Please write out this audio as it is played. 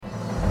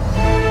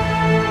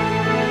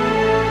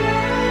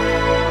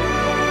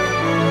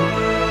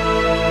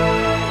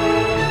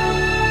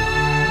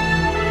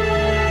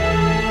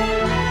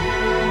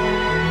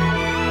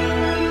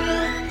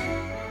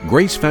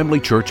Grace Family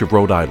Church of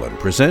Rhode Island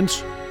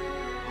presents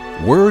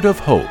Word of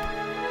Hope,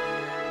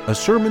 a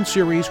sermon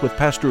series with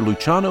Pastor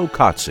Luciano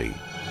Cozzi.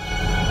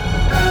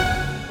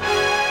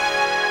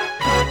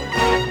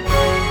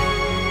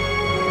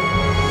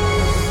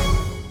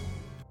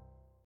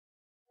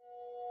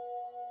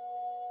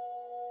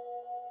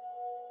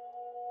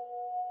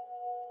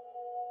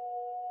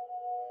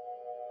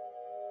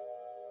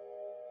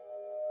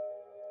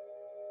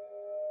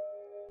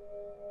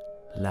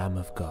 Lamb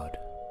of God,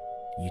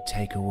 you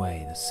take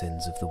away the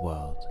sins of the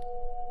world.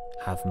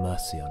 Have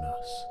mercy on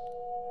us.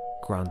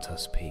 Grant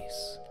us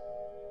peace.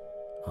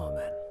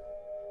 Amen.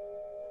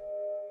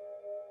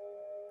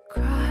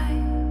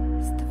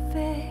 Christ the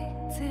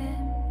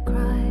victim,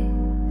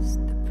 Christ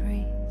the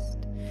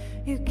priest,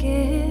 you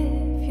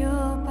give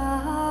your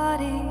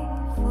body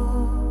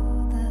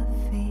for the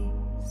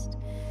feast.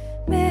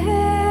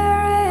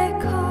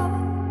 Miracle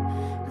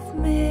of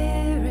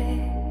miracles,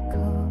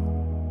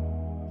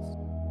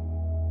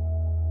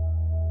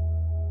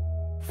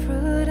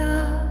 fruit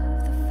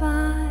of the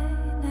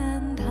vine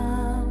and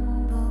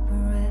humble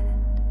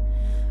bread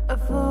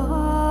of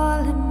all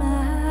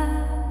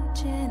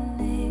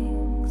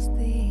imaginings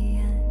the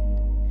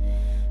end.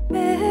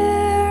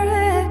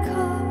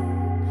 Miracle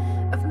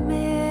of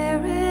miracles,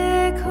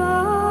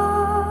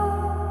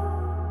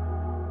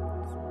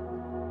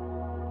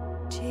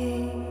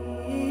 Jesus,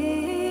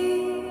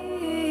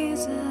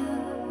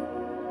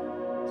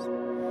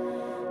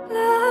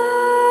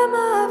 Lamb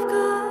of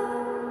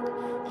God,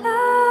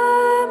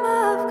 Lamb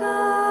of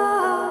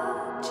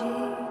God, Jesus,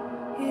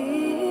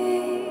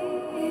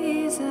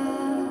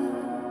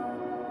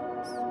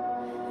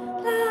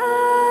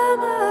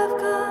 Lamb of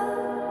God,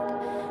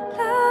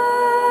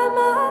 Lamb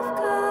of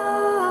God.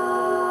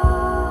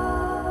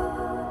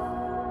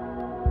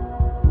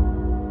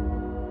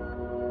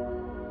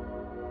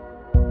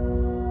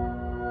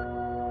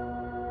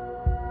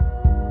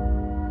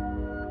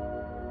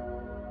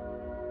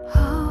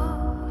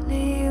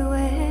 Holy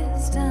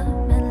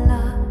wisdom and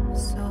love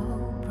so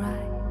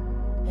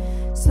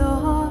bright,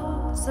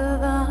 source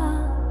of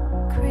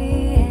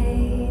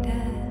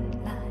uncreated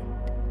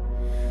light.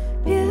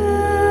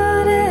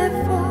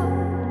 Beautiful,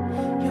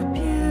 you're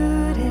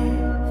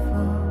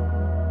beautiful.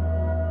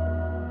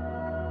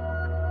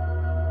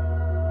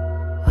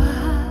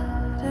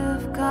 Word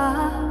of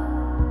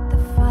God, the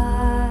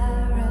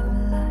fire of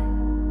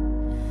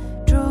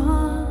light,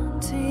 drawn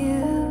to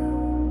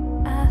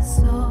you as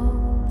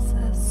souls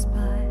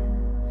aspire.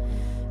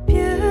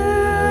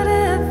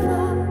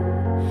 Beautiful,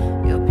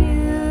 you're beautiful.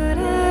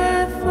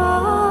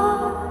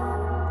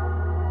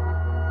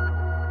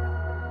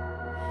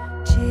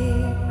 Jesus,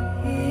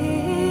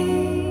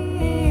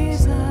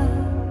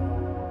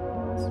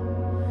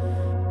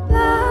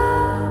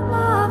 Lamb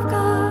of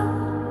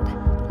God,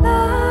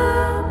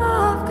 Lamb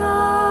of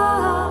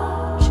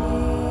God, Jesus,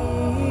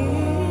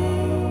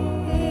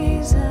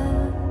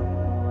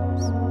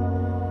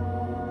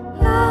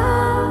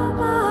 Lamb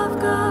of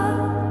God,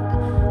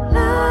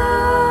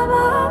 Lamb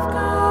of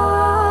God.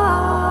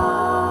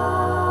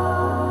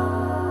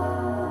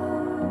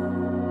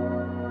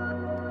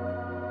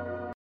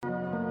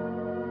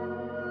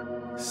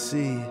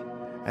 See,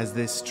 as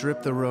they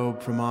strip the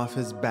robe from off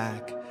his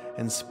back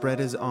and spread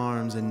his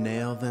arms and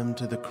nail them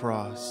to the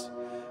cross,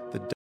 the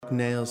dark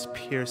nails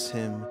pierce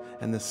him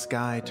and the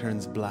sky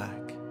turns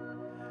black,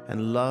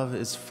 and love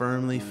is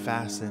firmly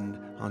fastened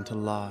onto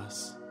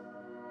loss.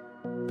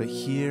 But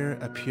here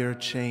a pure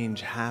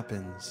change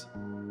happens.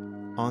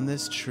 On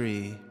this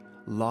tree,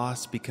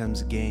 loss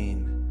becomes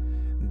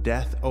gain,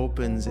 death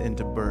opens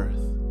into birth.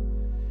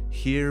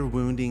 Here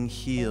wounding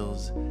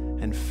heals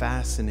and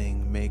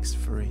fastening makes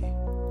free.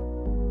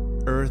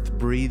 Earth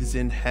breathes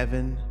in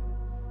heaven,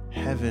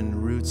 heaven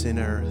roots in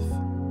earth.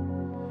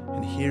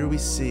 And here we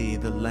see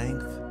the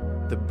length,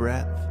 the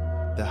breadth,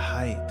 the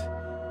height,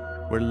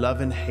 where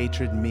love and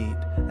hatred meet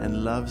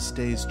and love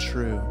stays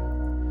true,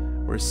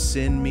 where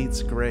sin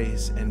meets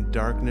grace and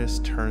darkness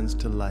turns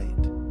to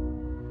light.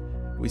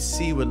 We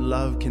see what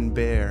love can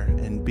bear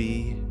and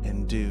be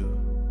and do.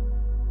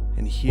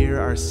 And here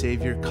our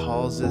Savior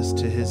calls us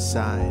to his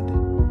side.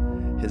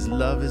 His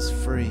love is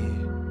free,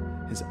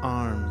 his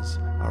arms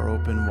are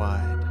open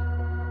wide.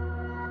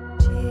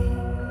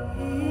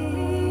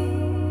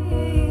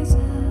 Jesus,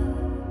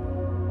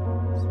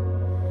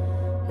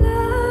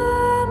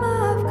 Lamb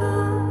of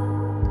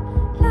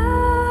God,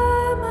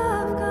 Lamb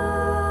of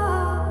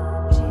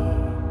God,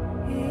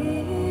 Jesus,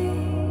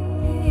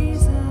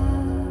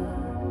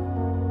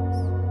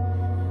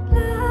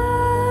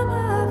 Lamb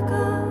of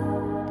God,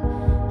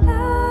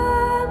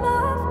 Lamb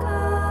of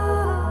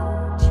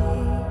God, Jesus,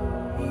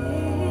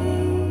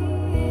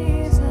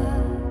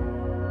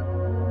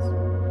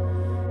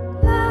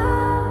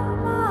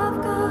 Lamb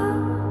of God,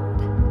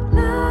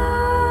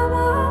 Lamb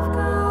of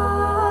God.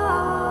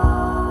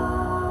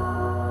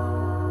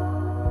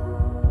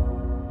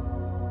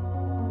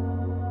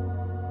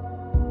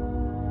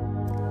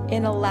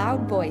 In a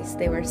loud voice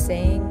they were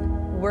saying,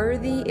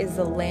 "Worthy is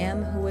the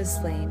Lamb who was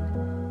slain,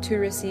 to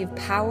receive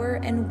power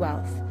and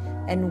wealth,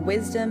 and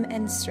wisdom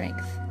and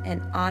strength,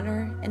 and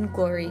honor and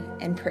glory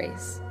and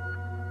praise.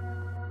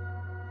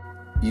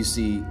 You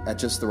see, at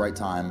just the right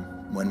time,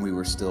 when we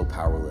were still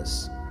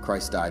powerless,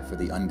 Christ died for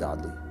the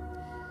ungodly.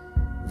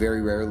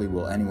 Very rarely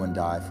will anyone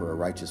die for a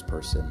righteous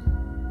person,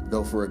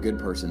 though for a good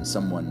person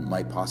someone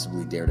might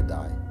possibly dare to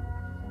die.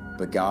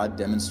 But God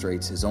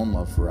demonstrates his own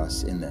love for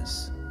us in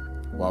this: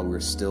 while we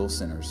were still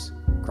sinners,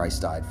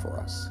 Christ died for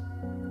us.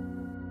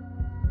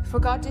 For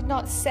God did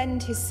not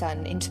send his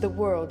Son into the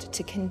world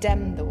to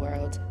condemn the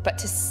world, but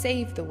to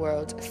save the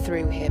world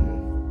through him.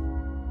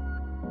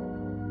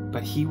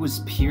 But he was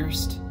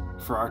pierced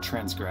for our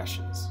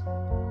transgressions.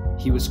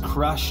 He was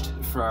crushed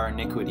for our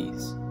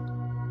iniquities.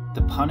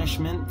 The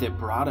punishment that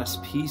brought us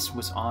peace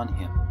was on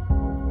him,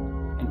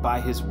 and by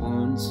his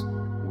wounds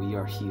we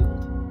are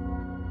healed.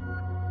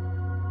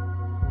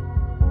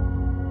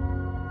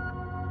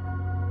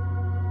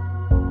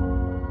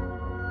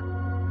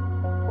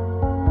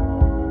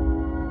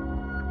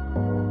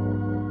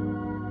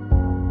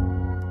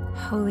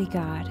 Holy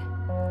God,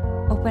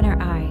 open our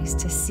eyes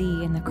to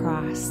see in the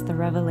cross the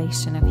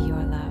revelation of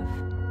your love.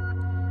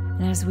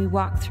 And as we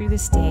walk through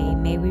this day,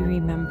 may we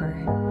remember,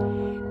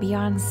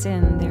 beyond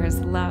sin there is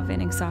love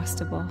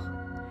inexhaustible.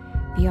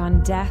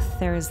 Beyond death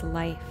there is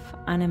life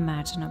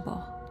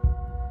unimaginable.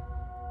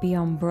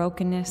 Beyond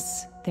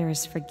brokenness there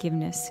is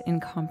forgiveness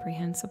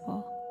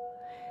incomprehensible.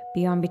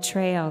 Beyond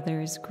betrayal there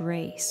is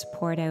grace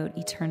poured out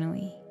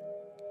eternally.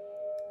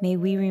 May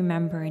we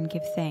remember and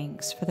give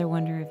thanks for the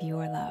wonder of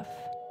your love.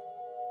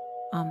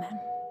 Amen.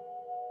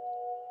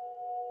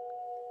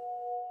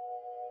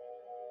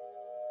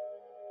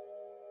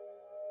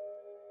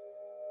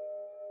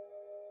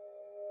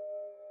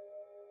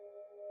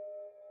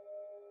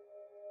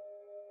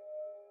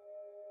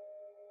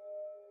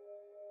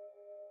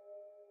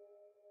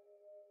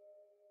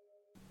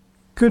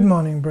 Good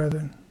morning,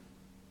 brethren.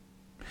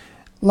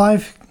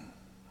 Life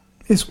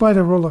is quite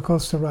a roller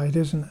coaster ride,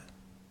 isn't it?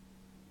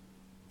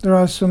 There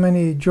are so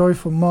many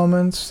joyful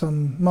moments,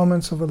 some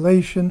moments of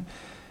elation,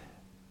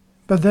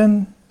 but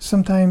then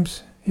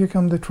sometimes here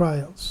come the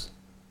trials,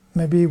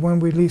 maybe when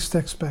we least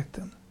expect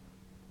them.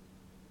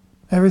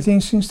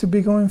 Everything seems to be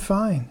going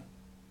fine.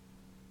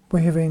 We're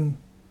having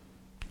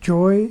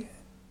joy,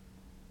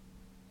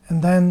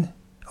 and then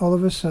all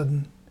of a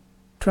sudden,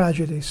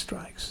 tragedy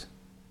strikes.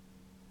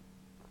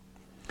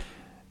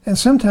 And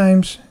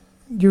sometimes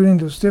during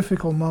those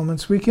difficult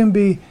moments, we can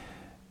be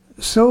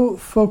so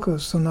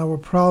focused on our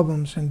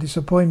problems and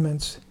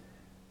disappointments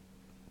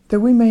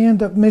that we may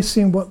end up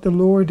missing what the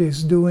Lord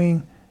is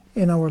doing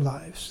in our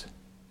lives.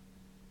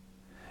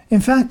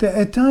 In fact,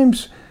 at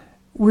times,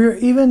 we're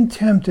even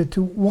tempted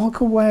to walk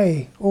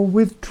away or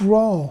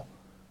withdraw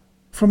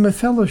from a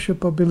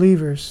fellowship of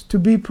believers to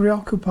be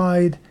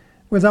preoccupied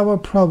with our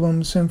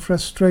problems and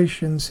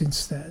frustrations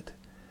instead.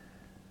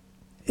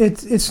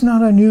 It's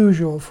not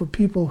unusual for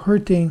people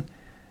hurting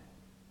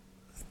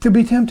to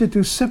be tempted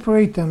to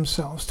separate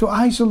themselves, to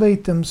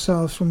isolate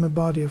themselves from the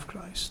body of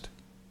Christ.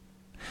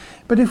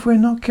 But if we're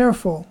not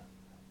careful,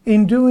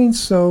 in doing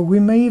so, we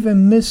may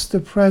even miss the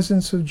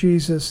presence of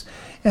Jesus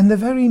and the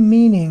very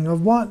meaning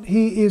of what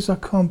he is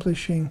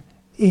accomplishing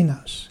in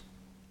us.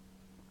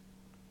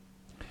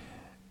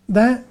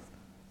 That,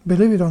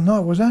 believe it or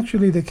not, was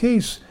actually the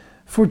case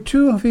for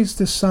two of his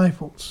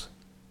disciples,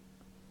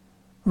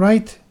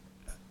 right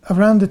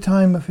around the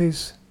time of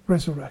his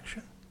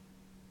resurrection.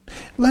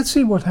 Let's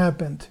see what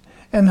happened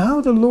and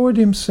how the Lord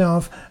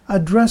himself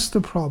addressed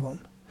the problem.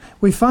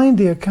 We find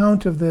the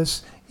account of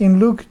this in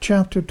Luke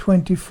chapter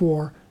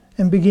 24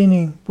 and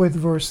beginning with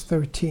verse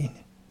 13.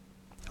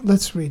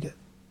 Let's read it.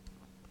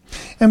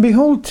 And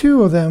behold,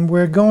 two of them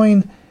were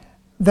going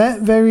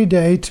that very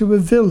day to a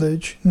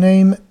village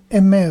named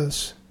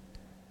Emmaus,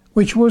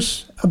 which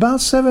was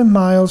about 7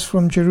 miles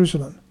from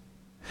Jerusalem.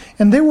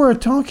 And they were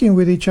talking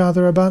with each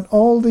other about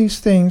all these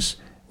things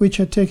which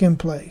had taken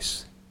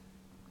place.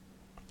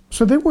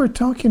 So they were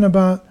talking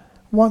about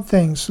what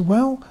things?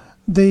 Well,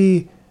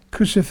 the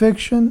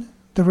crucifixion,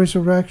 the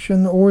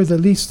resurrection, or at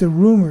least the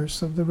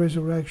rumors of the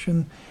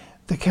resurrection,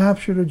 the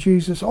capture of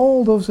Jesus,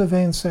 all those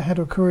events that had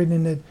occurred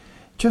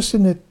just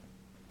in the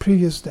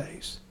previous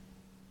days.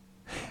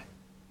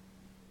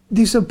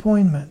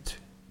 Disappointment,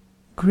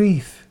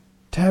 grief,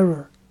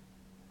 terror,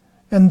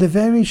 and the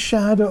very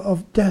shadow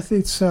of death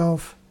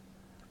itself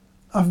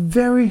are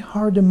very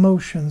hard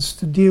emotions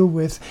to deal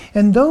with.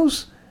 And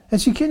those,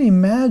 as you can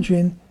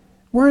imagine,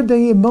 were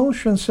the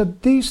emotions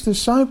that these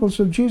disciples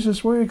of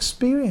Jesus were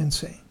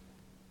experiencing.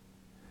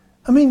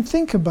 I mean,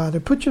 think about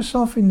it. Put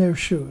yourself in their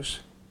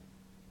shoes.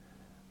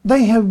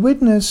 They have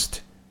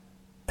witnessed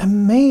a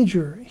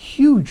major,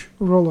 huge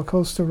roller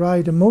coaster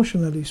ride,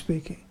 emotionally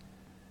speaking.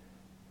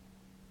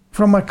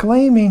 From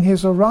acclaiming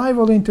his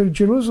arrival into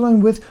Jerusalem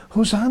with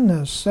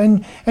hosannas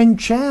and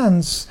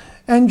chants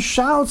and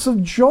shouts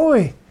of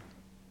joy,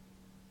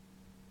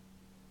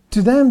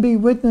 to then be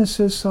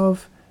witnesses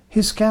of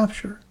his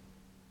capture,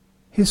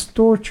 his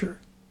torture,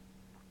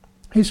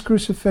 his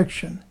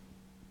crucifixion.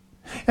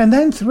 And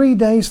then 3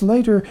 days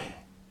later,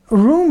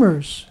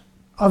 rumors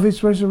of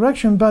his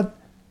resurrection, but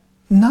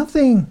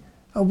nothing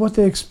what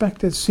they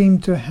expected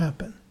seemed to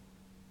happen.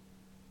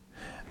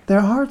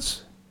 Their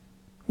hearts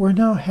were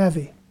now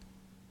heavy.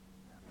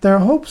 Their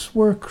hopes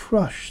were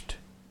crushed.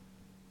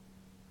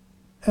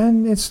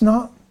 And it's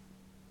not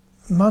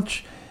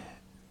much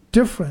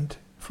different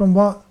from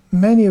what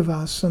many of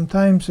us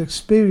sometimes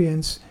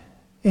experience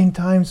in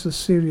times of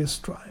serious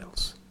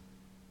trials.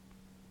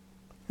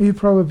 You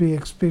probably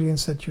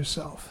experienced that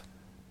yourself.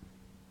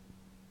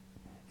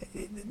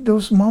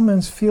 Those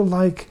moments feel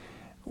like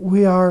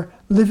we are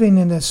living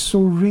in a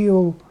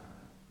surreal,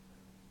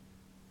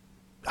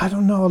 I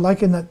don't know,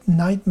 like in a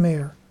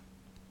nightmare.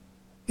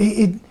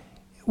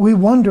 We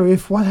wonder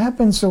if what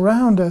happens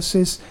around us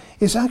is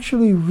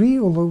actually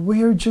real, or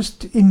we're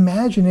just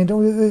imagining it,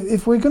 or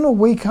if we're going to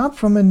wake up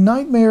from a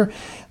nightmare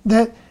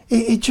that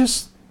it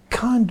just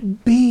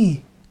can't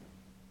be.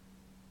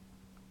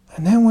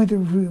 And then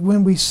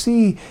when we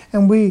see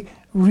and we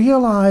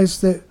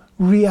realize the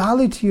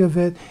reality of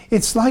it,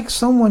 it's like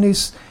someone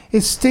is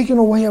taking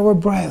away our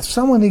breath.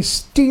 Someone is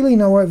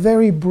stealing our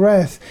very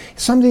breath.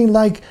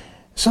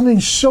 Something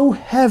so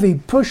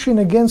heavy pushing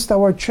against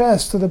our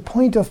chest to the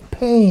point of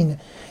pain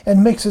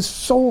and makes it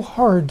so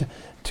hard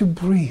to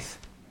breathe.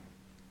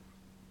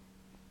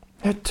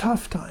 At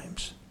tough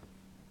times.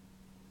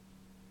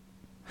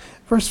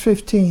 Verse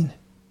 15.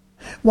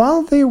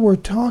 While they were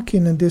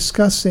talking and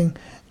discussing,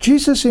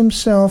 Jesus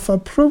himself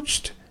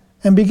approached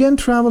and began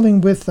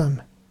traveling with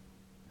them.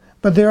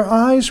 But their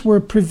eyes were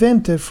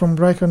prevented from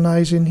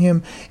recognizing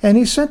him, and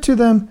he said to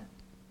them,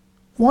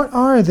 "What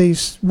are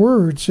these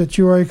words that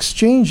you are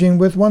exchanging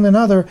with one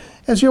another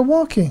as you're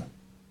walking?"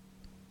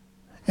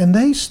 And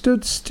they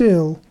stood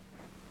still,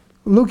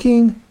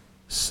 looking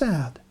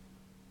sad.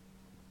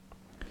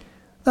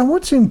 Now,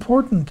 what's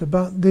important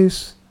about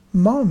this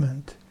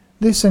moment,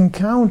 this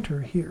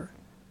encounter here,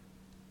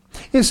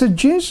 is that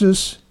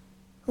Jesus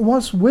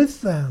was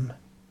with them.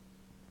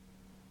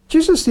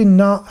 Jesus did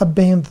not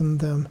abandon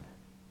them.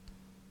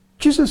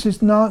 Jesus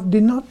did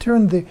not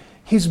turn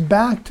his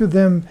back to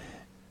them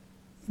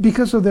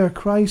because of their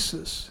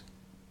crisis.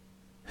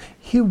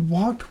 He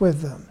walked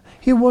with them.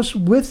 He was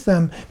with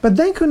them, but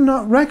they could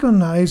not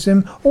recognize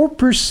him or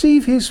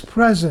perceive his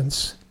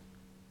presence.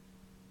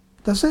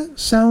 Does that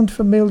sound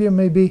familiar,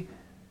 maybe?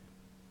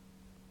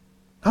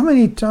 How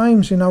many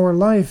times in our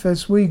life,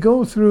 as we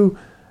go through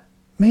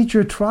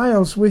major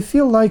trials, we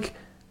feel like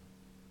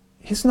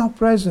he's not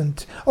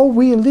present, or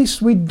at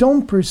least we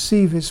don't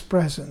perceive his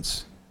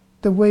presence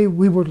the way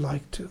we would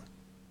like to.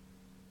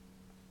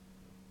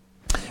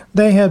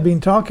 They had been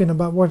talking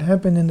about what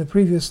happened in the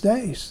previous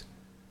days,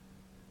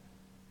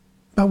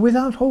 but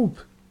without hope,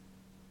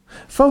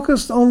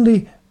 focused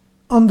only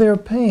on their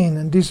pain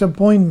and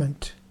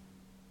disappointment.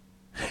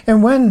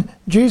 And when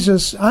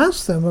Jesus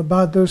asked them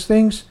about those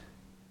things,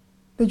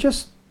 they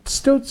just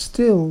stood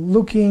still,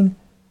 looking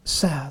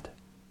sad.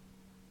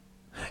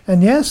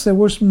 And yes, there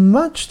was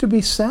much to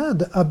be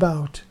sad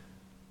about.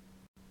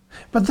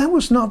 But that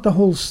was not the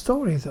whole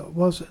story, though,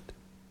 was it?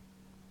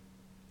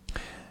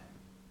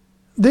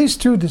 These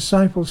two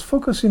disciples,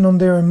 focusing on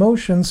their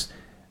emotions,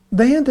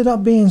 they ended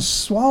up being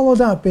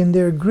swallowed up in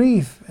their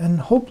grief and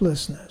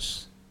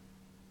hopelessness.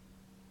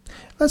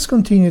 Let's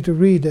continue to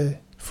read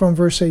from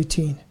verse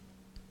 18.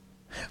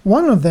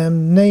 One of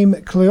them,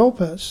 named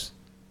Cleopas,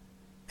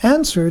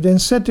 answered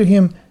and said to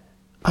him,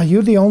 "Are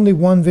you the only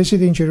one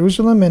visiting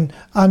Jerusalem and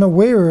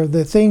unaware of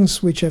the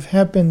things which have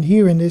happened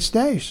here in these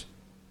days?"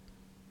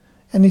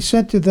 And he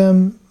said to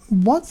them,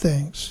 "What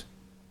things?"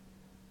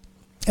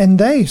 And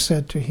they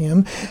said to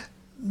him,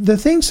 "The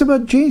things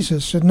about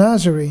Jesus of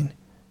Nazarene,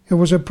 who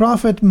was a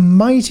prophet,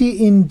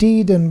 mighty in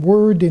deed and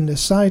word in the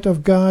sight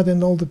of God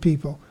and all the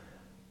people,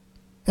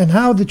 and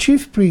how the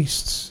chief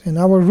priests and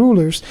our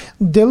rulers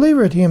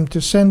delivered him to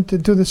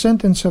the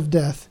sentence of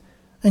death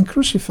and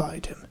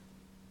crucified him.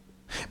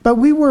 But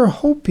we were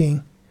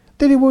hoping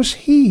that it was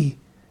he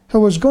who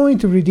was going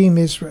to redeem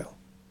Israel.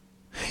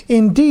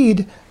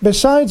 Indeed,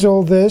 besides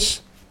all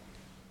this,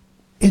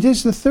 it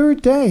is the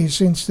third day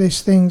since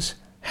these things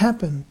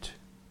happened."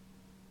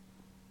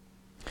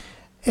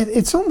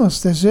 It's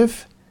almost as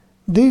if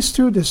these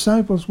two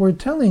disciples were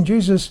telling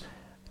Jesus,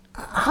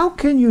 "How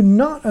can you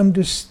not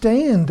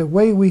understand the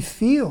way we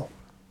feel?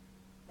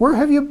 Where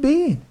have you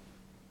been?"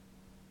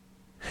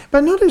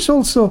 But notice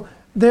also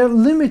their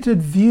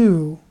limited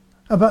view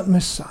about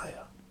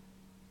Messiah.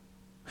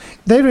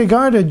 They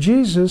regarded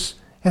Jesus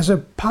as a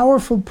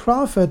powerful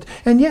prophet,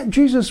 and yet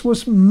Jesus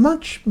was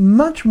much,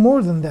 much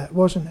more than that,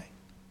 wasn't he?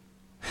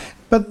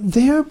 But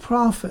their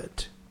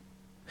prophet,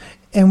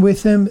 and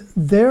with him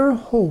their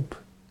hope,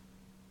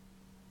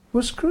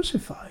 was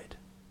crucified,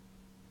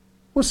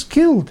 was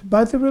killed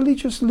by the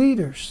religious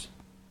leaders.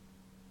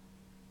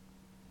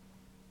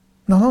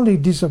 Not only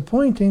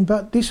disappointing,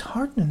 but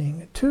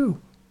disheartening too.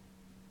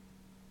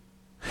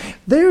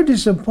 Their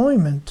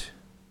disappointment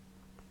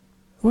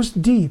was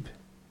deep,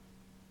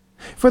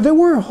 for they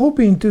were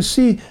hoping to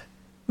see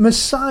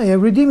Messiah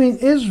redeeming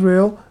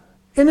Israel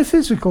in a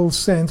physical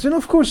sense, and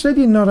of course they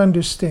did not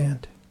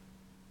understand.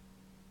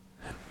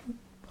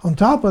 On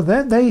top of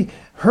that, they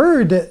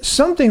heard that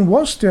something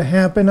was to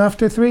happen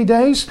after 3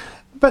 days,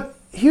 but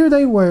here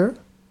they were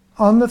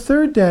on the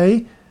third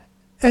day,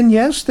 and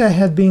yes, there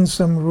had been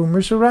some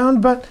rumors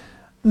around, but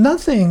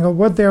nothing of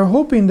what they're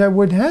hoping that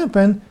would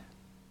happen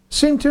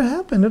seemed to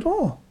happen at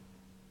all.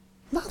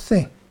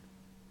 Nothing.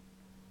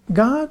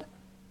 God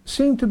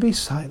seemed to be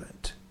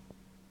silent.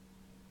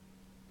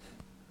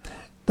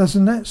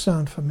 Doesn't that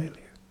sound familiar?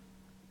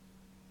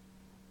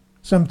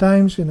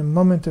 Sometimes in a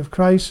moment of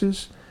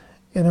crisis,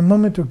 in a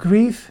moment of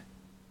grief,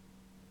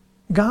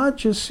 God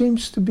just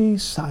seems to be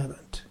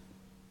silent.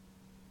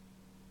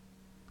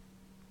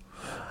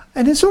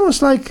 And it's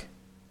almost like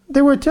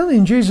they were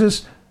telling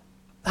Jesus,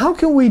 how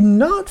can we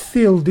not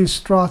feel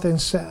distraught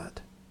and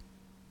sad?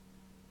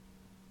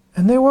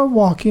 And they were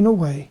walking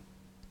away.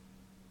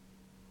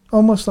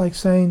 Almost like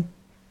saying,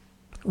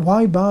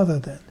 why bother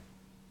then?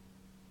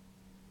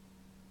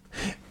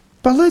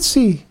 But let's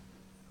see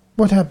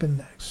what happened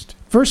next.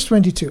 Verse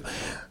 22.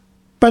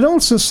 But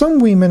also some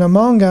women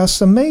among us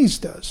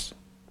amazed us.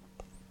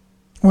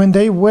 When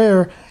they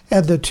were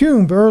at the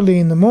tomb early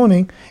in the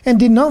morning and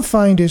did not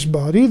find his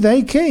body,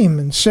 they came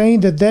and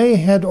saying that they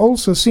had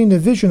also seen a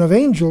vision of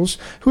angels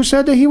who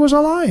said that he was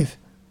alive.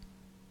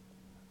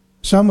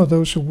 Some of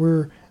those who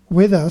were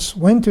with us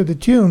went to the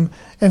tomb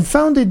and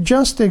found it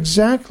just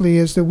exactly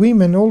as the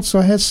women also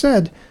had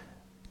said,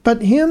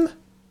 but him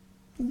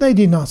they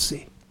did not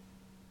see.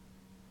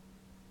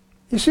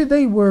 You see,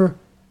 they were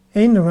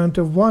ignorant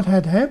of what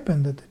had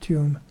happened at the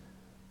tomb.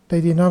 They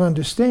did not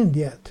understand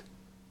yet.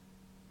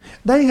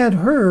 They had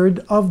heard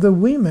of the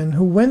women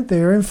who went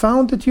there and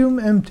found the tomb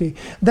empty.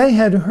 They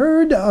had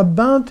heard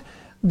about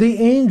the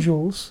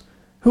angels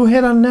who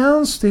had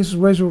announced his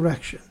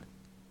resurrection.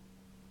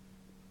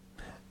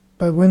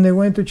 But when they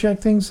went to check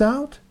things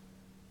out,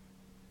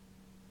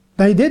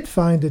 they did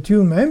find the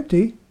tomb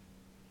empty,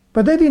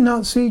 but they did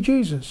not see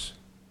Jesus.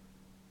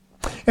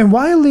 And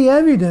while the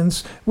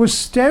evidence was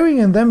staring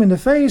at them in the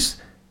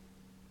face,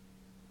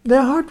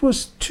 their heart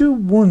was too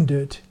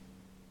wounded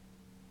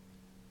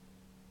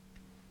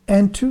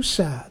and too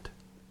sad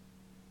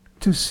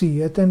to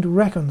see it and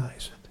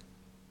recognize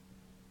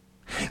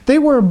it. They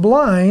were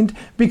blind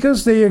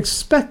because they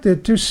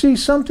expected to see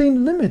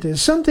something limited,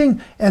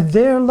 something at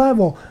their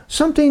level,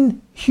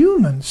 something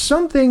human,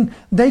 something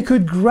they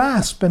could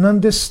grasp and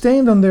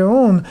understand on their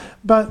own,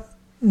 but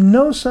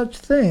no such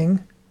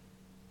thing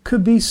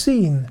could be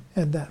seen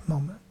at that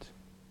moment.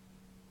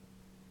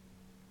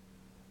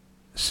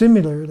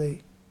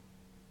 Similarly,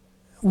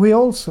 we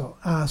also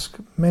ask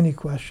many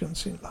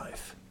questions in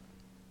life.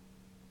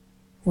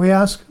 We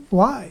ask,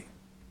 why?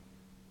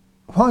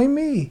 Why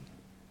me?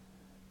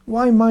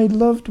 Why my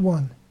loved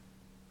one?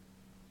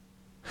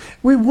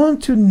 We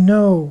want to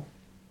know.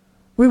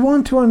 We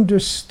want to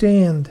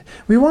understand.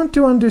 We want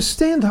to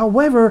understand,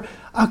 however,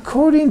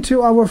 according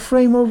to our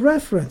frame of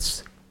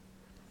reference.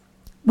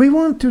 We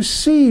want to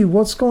see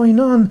what's going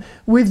on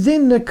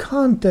within the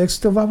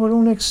context of our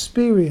own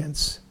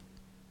experience.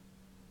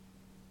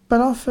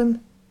 But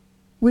often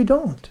we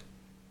don't.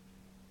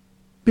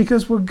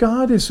 Because what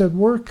God is at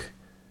work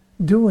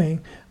doing,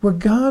 what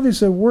God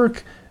is at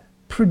work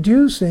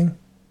producing,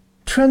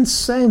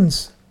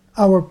 transcends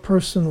our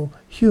personal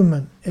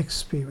human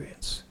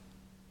experience.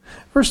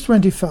 Verse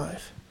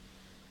 25.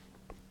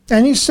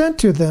 And he said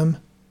to them,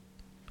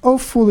 O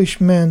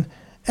foolish men,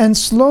 and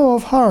slow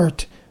of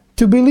heart,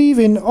 to believe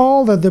in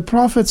all that the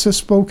prophets have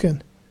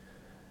spoken.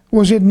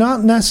 Was it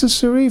not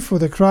necessary for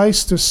the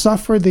Christ to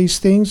suffer these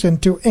things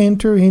and to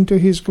enter into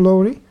his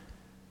glory?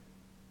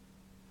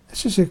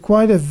 This is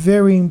quite a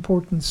very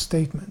important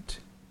statement.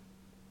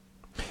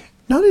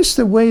 Notice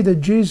the way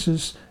that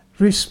Jesus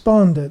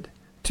responded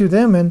to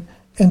them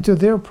and to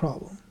their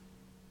problem.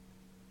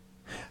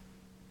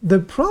 The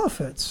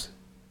prophets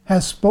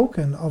have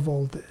spoken of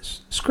all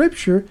this.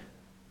 Scripture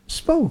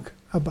spoke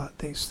about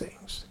these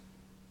things.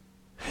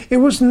 It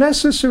was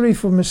necessary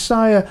for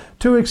Messiah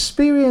to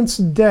experience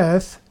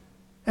death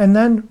and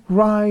then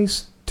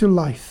rise to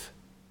life.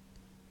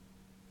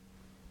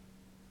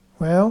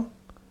 Well,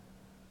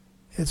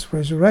 it's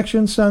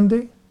Resurrection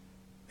Sunday.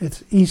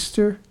 It's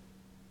Easter.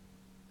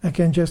 I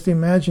can just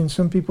imagine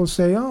some people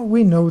say, oh,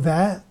 we know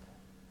that.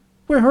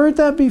 We heard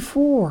that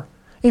before.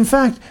 In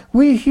fact,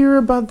 we hear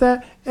about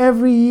that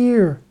every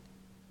year.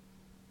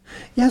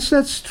 Yes,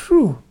 that's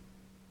true.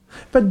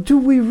 But do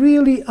we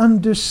really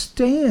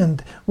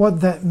understand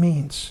what that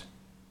means?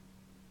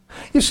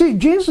 You see,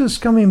 Jesus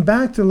coming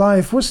back to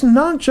life was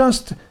not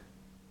just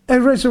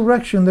a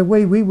resurrection the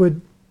way we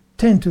would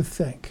tend to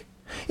think.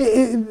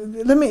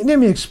 Let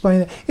me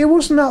explain it. It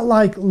was not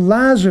like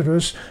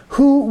Lazarus,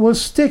 who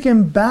was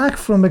taken back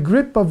from a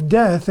grip of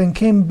death and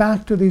came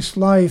back to this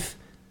life.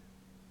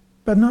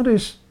 But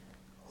notice,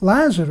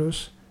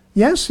 Lazarus,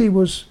 yes, he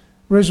was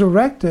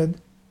resurrected.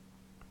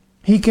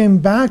 He came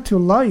back to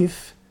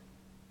life,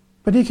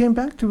 but he came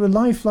back to a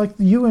life like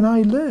you and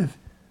I live.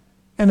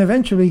 And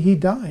eventually he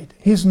died.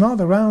 He's not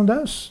around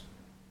us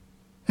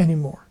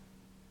anymore.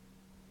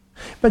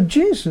 But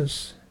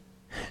Jesus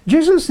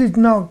did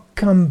not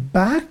come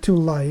back to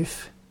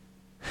life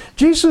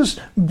Jesus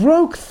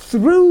broke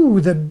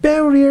through the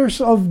barriers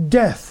of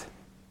death.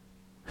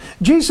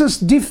 Jesus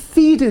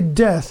defeated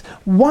death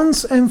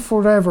once and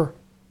forever.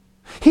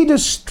 He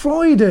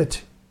destroyed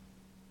it.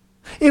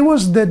 It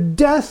was the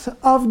death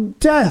of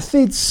death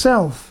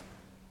itself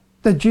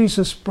that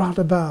Jesus brought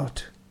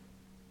about.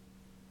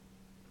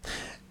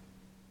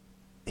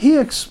 He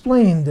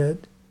explained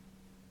it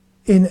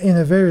in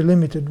a very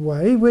limited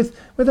way with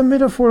a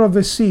metaphor of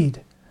a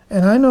seed.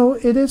 And I know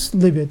it is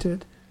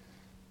limited,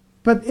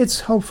 but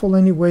it's helpful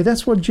anyway.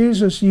 That's what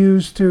Jesus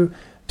used to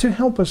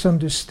help us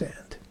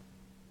understand.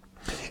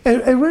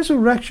 A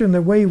resurrection,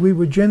 the way we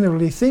would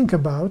generally think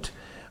about,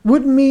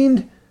 would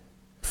mean,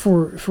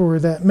 for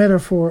that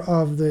metaphor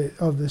of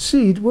the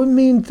seed, would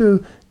mean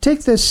to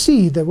take the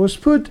seed that was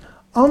put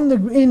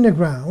in the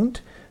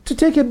ground, to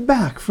take it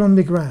back from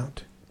the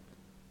ground,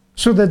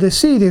 so that the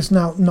seed is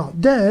now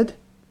not dead,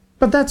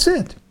 but that's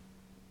it.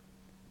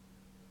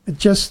 It's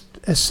just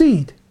a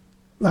seed,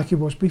 like it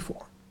was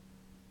before.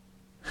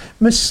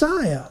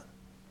 Messiah,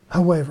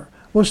 however,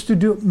 was to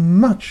do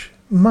much,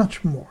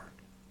 much more.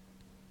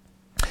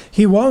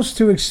 He was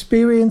to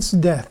experience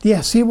death.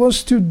 Yes, he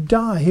was to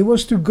die. He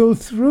was to go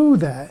through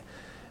that.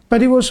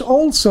 But he was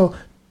also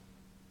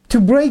to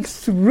break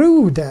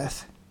through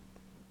death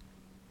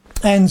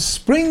and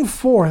spring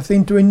forth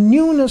into a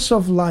newness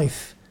of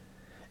life,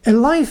 a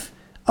life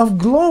of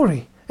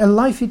glory, a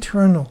life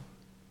eternal.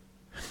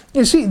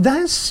 You see,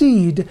 that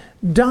seed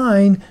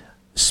dying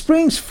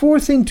springs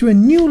forth into a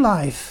new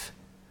life,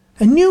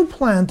 a new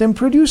plant, and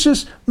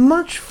produces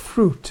much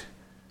fruit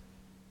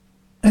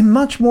and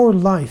much more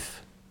life.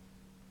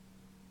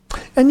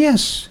 And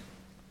yes,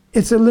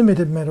 it's a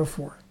limited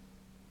metaphor,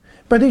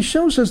 but it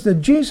shows us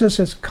that Jesus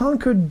has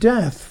conquered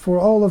death for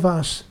all of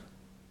us.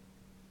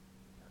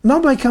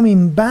 Not by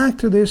coming back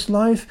to this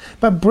life,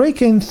 but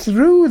breaking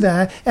through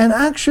that and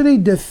actually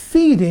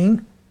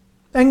defeating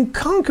and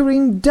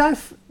conquering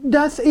death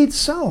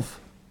itself.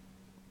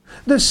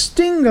 The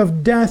sting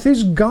of death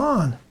is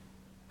gone,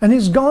 and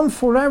is gone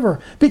forever,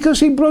 because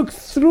he broke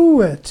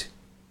through it.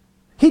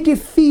 He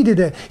defeated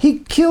it. He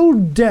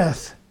killed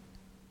death.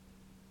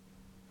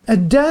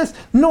 And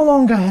death no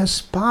longer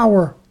has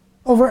power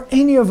over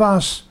any of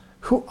us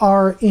who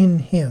are in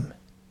him.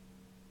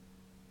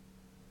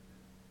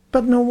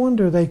 But no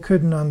wonder they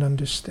could not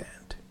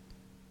understand,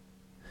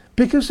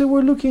 because they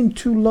were looking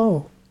too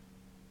low,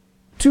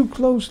 too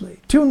closely,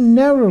 too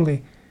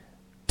narrowly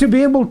to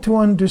be able to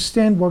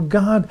understand what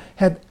God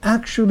had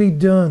actually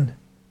done.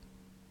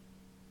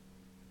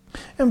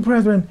 And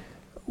brethren,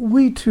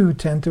 we too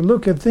tend to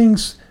look at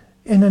things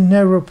in a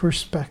narrow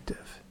perspective.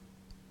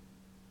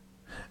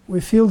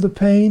 We feel the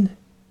pain.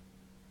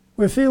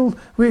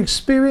 We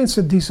experience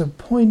a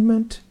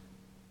disappointment.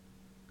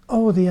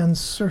 Oh, the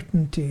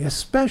uncertainty,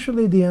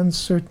 especially the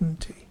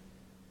uncertainty.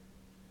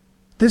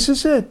 This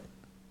is it.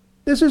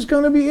 This is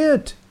going to be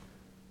it.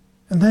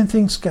 And then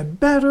things get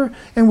better,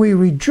 and we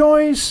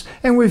rejoice,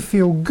 and we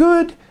feel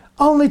good,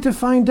 only to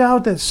find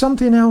out that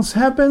something else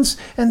happens,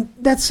 and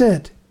that's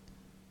it.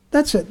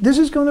 That's it. This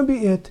is going to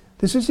be it.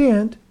 This is the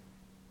end.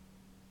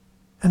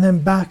 And then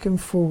back and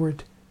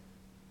forward.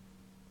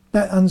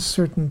 That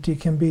uncertainty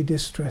can be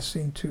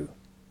distressing too.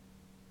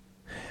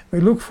 We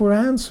look for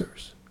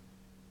answers.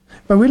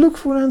 But we look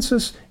for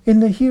answers in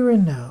the here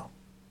and now,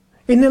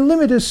 in the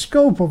limited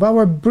scope of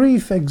our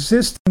brief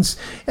existence,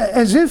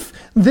 as if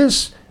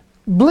this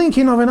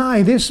blinking of an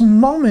eye, this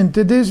moment,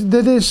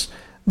 this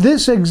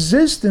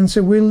existence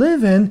that we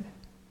live in,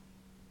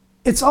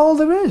 it's all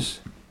there is.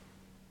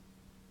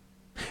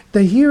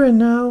 The here and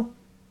now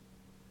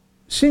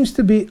seems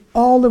to be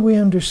all that we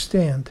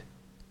understand.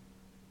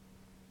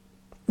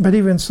 But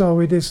even so,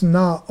 it is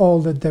not all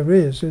that there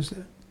is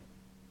it?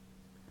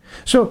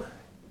 So,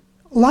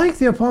 like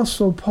the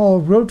Apostle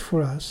Paul wrote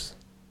for us,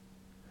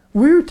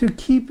 we're to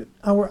keep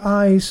our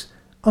eyes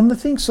on the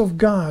things of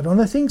God, on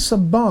the things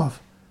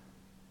above.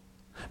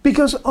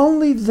 Because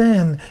only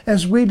then,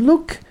 as we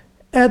look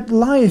at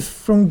life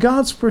from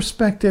God's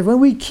perspective, when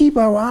we keep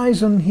our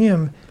eyes on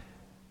him,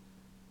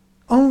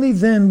 only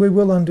then we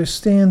will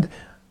understand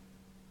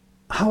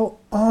how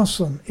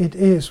awesome it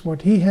is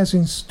what he has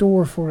in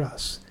store for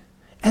us,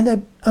 and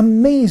the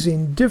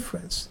amazing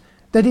difference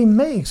that he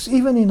makes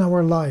even in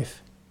our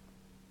life.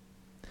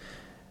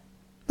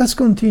 Let's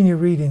continue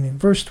reading in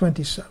verse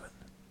 27.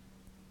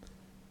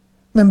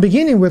 Then,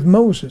 beginning with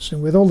Moses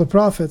and with all the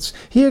prophets,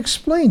 he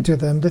explained to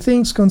them the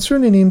things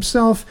concerning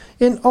himself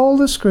in all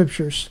the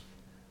scriptures.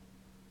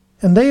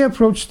 And they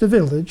approached the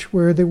village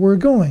where they were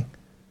going,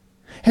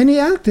 and he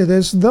acted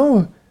as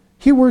though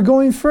he were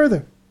going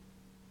further.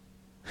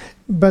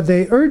 But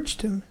they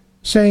urged him,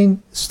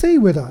 saying, "Stay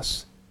with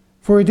us,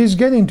 for it is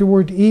getting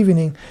toward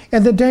evening,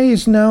 and the day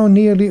is now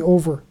nearly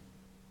over."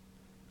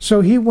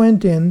 So he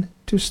went in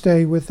to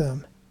stay with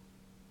them.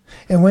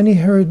 And when he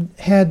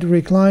had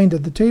reclined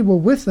at the table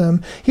with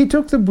them, he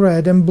took the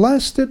bread and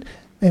blessed it,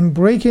 and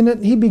breaking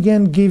it, he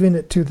began giving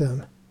it to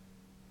them.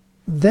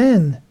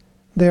 Then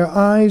their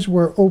eyes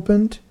were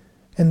opened,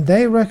 and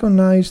they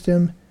recognized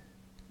him,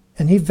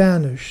 and he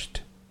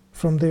vanished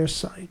from their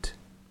sight.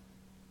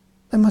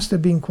 That must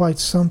have been quite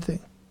something.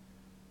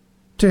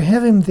 To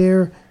have him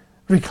there,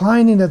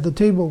 reclining at the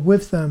table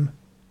with them,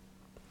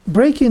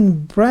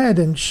 breaking bread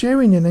and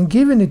sharing it and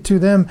giving it to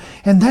them,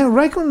 and then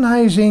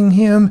recognizing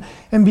him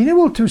and being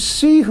able to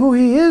see who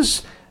he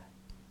is,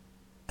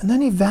 and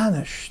then he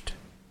vanished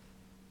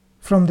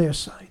from their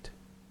sight.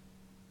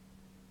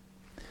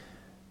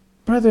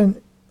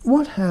 Brethren,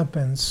 what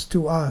happens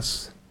to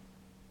us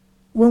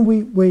when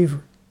we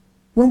waver,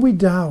 when we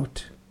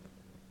doubt,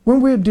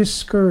 when we're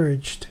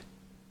discouraged?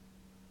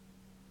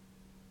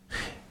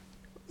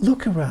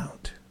 Look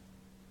around,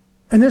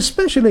 and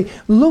especially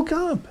look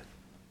up,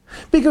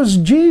 because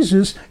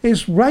Jesus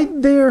is right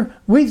there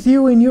with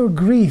you in your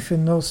grief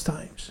in those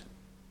times.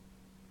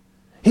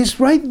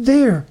 He's right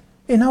there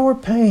in our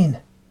pain,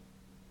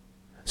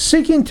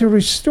 seeking to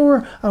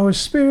restore our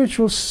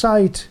spiritual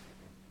sight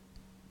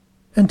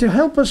and to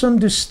help us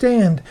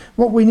understand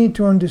what we need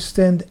to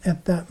understand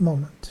at that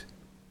moment.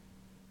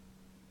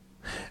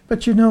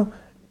 But you know,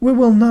 we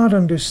will not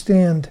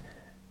understand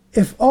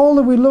if all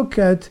that we look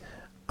at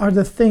are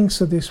the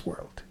things of this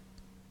world.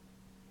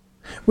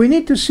 We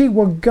need to see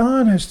what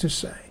God has to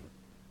say.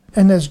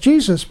 And as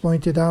Jesus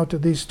pointed out to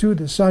these two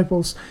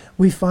disciples,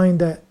 we find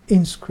that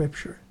in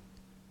Scripture.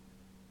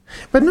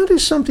 But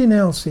notice something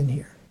else in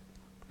here.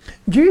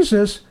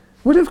 Jesus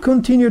would have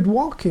continued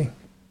walking,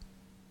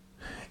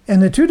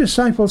 and the two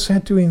disciples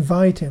had to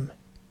invite him.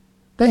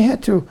 They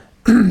had to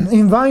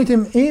invite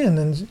him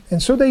in,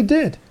 and so they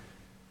did.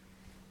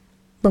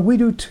 But we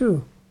do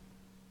too.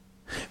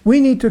 We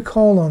need to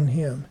call on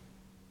him,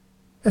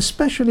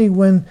 especially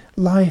when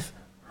life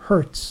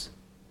hurts.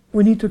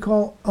 We need to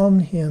call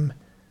on him,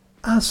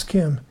 ask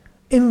him,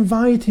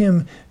 invite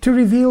him to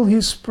reveal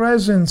his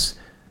presence,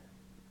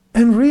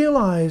 and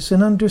realize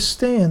and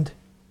understand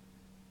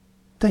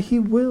that he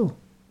will.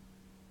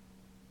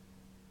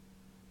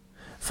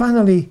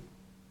 Finally,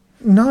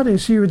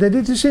 notice here that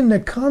it is in the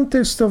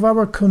context of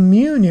our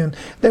communion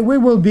that we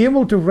will be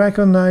able to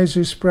recognize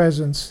his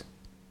presence.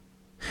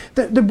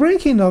 The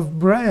breaking of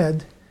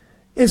bread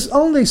is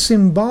only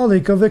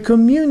symbolic of the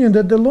communion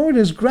that the Lord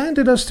has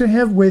granted us to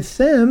have with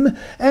him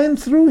and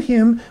through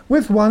him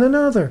with one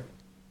another.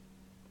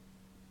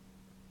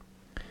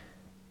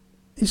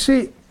 You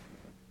see,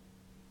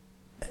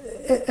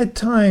 at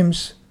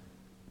times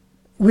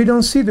we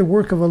don't see the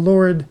work of the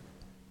Lord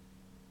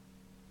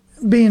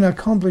being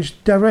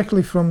accomplished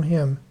directly from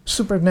him,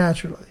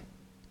 supernaturally.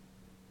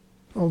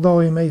 Although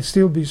he may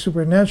still be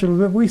supernatural,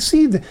 but we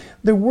see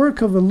the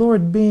work of the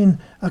Lord being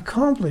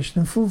accomplished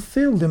and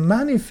fulfilled and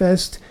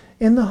manifest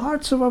in the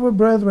hearts of our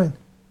brethren.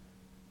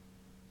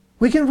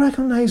 We can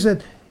recognize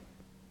it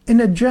in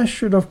a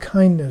gesture of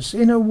kindness,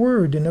 in a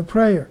word, in a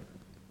prayer.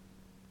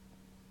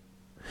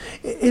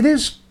 It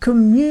is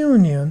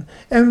communion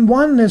and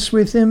oneness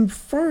with him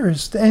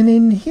first, and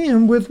in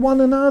him with one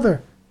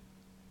another.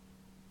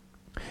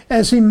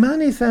 As he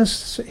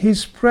manifests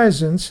his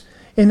presence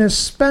in a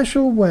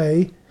special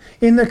way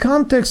in the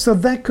context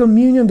of that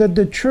communion that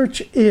the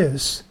church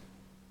is,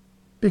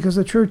 because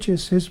the church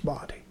is his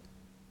body.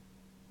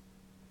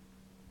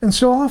 And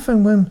so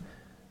often when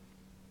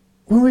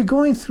we're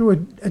going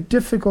through a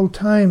difficult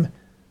time,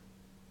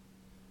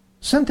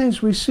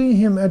 sometimes we see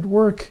him at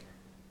work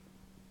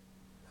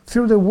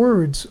through the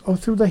words or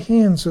through the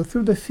hands or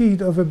through the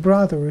feet of a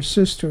brother or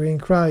sister in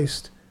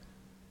Christ,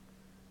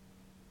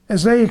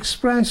 as they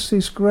express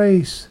his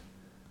grace,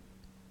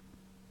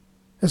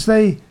 as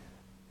they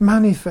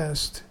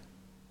manifest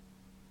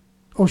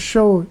or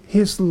show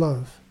his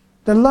love.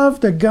 The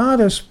love that God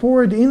has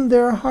poured in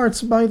their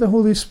hearts by the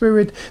Holy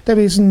Spirit that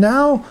is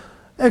now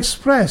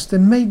expressed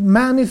and made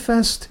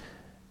manifest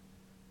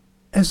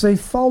as they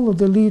follow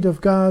the lead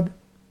of God,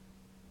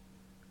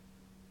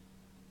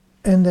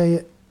 and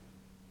they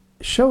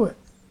show it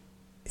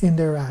in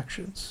their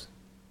actions.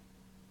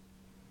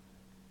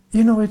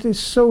 You know, it is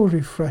so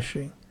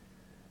refreshing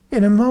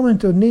in a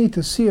moment of need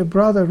to see a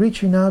brother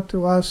reaching out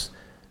to us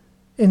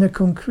in a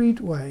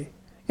concrete way,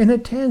 in a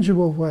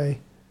tangible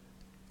way,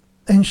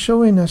 and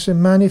showing us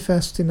and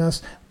manifesting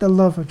us the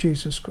love of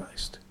Jesus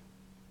Christ.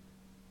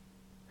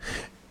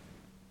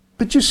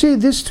 But you see,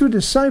 these two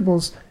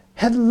disciples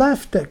had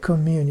left that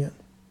communion.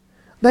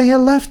 They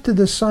had left the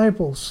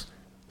disciples.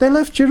 They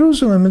left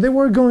Jerusalem and they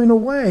were going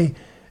away,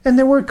 and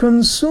they were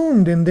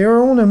consumed in their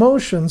own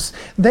emotions.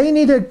 They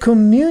needed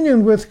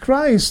communion with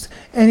Christ,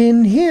 and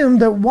in him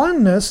the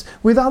oneness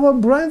with our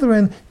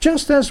brethren,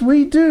 just as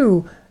we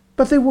do,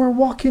 but they were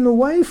walking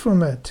away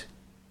from it.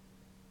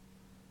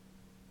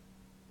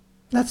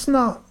 Let's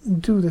not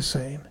do the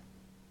same.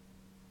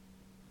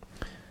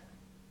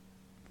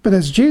 But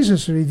as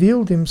Jesus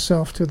revealed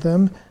himself to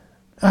them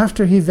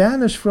after he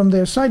vanished from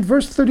their sight,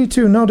 verse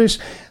 32, notice,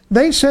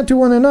 they said to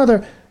one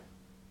another,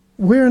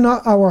 "Were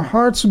not our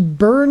hearts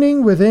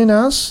burning within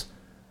us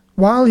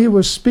while he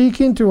was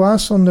speaking to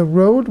us on the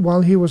road,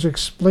 while he was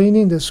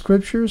explaining the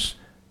scriptures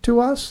to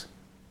us?"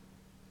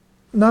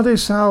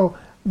 Notice how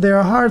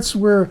their hearts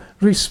were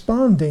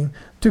responding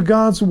to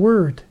God's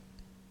word.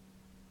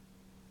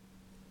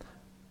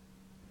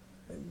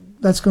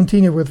 Let's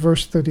continue with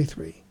verse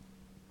 33.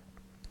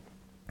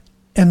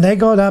 And they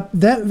got up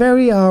that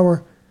very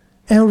hour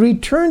and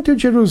returned to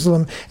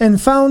Jerusalem,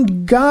 and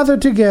found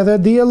gathered together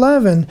the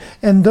 11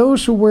 and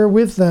those who were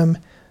with them,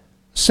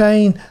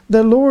 saying,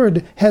 "The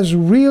Lord has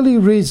really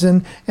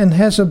risen and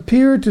has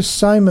appeared to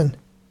Simon."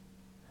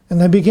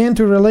 And they began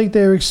to relate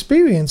their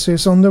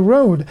experiences on the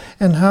road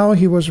and how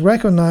he was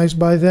recognized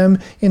by them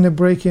in the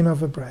breaking of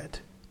the bread.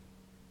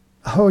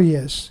 Oh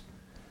yes.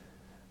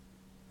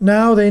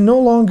 Now they no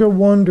longer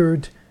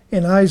wandered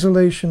in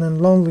isolation and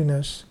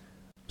loneliness,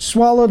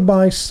 swallowed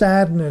by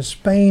sadness,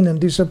 pain, and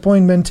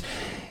disappointment.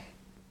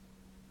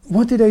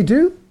 What did they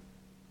do?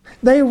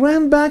 They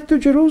ran back to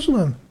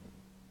Jerusalem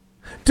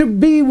to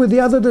be with the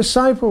other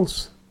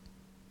disciples.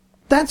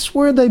 That's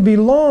where they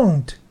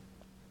belonged.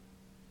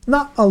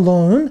 Not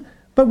alone,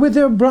 but with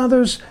their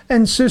brothers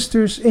and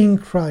sisters in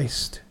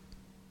Christ.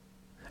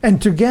 And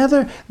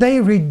together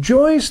they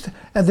rejoiced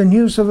at the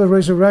news of the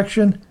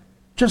resurrection,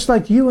 just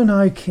like you and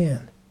I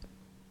can.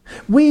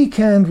 We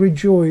can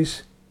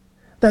rejoice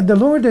that the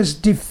Lord has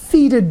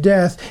defeated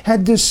death,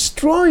 had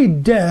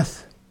destroyed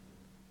death.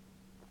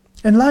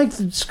 And like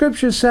the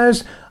scripture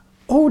says,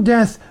 "O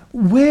death,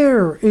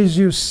 where is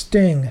your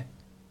sting?"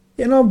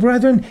 You know,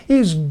 brethren,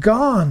 he's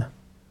gone.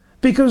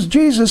 Because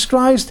Jesus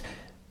Christ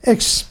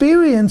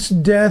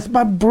experienced death,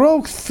 but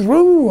broke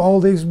through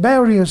all these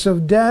barriers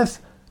of death,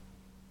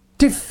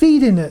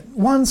 defeating it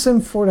once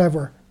and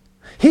forever.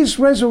 His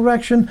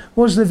resurrection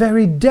was the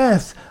very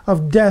death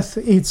of death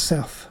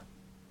itself.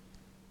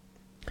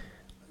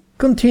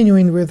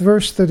 Continuing with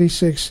verse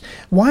 36,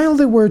 while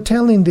they were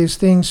telling these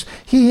things,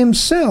 he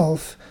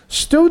himself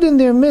stood in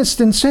their midst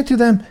and said to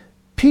them,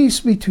 "Peace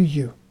be to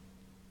you."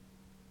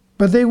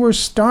 But they were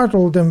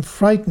startled and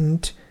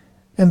frightened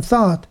and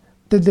thought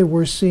that they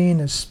were seeing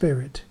a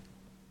spirit.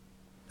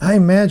 I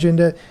imagine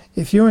that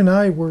if you and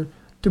I were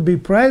to be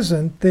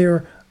present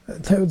there,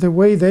 the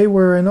way they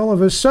were, and all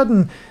of a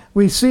sudden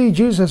we see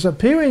Jesus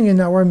appearing in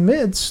our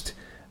midst,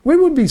 we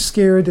would be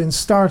scared and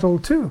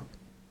startled too.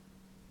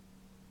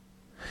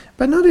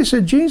 But notice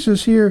that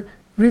Jesus here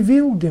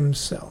revealed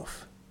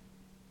himself.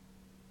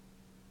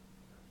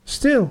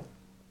 Still,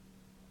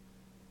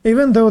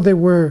 even though they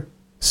were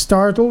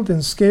startled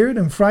and scared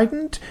and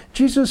frightened,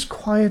 Jesus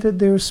quieted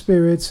their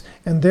spirits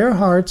and their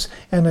hearts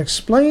and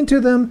explained to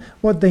them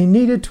what they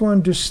needed to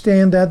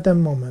understand at the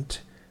moment.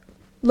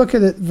 Look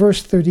at it,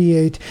 verse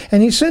 38.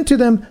 And he said to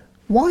them,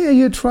 "Why are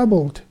you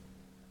troubled?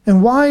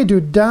 And why do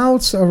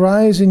doubts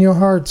arise in your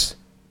hearts?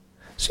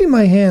 See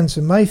my hands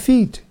and my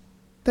feet,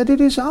 that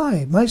it is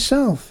I,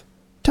 myself.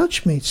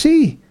 Touch me,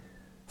 see.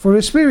 For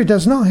a spirit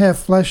does not have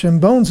flesh and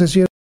bones as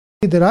you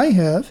see that I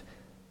have."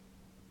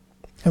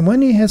 And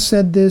when he had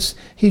said this,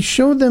 he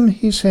showed them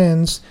his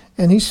hands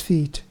and his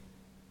feet.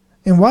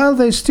 And while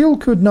they still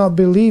could not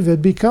believe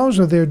it because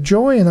of their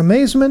joy and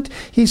amazement,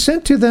 he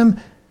said to them,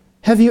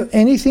 "Have you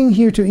anything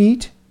here to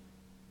eat?"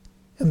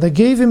 And they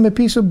gave him a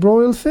piece of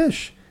broiled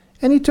fish,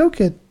 and he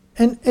took it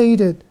and ate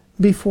it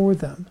before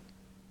them.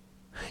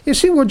 You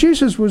see what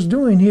Jesus was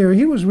doing here?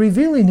 He was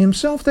revealing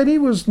himself, that he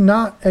was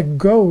not a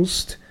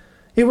ghost.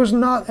 He was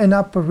not an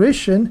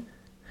apparition.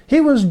 He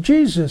was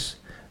Jesus,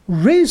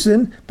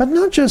 risen, but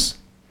not just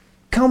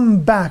come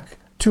back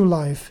to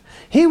life.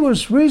 He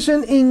was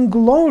risen in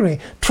glory,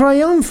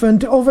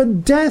 triumphant over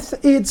death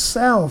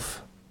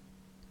itself.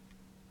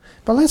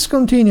 But let's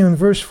continue in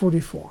verse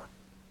 44.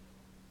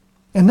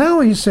 And now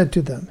he said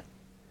to them,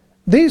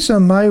 "These are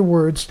my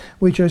words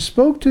which I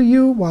spoke to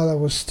you while I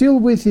was still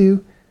with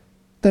you,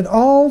 that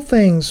all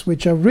things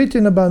which are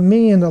written about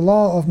me in the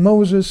law of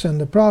Moses and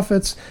the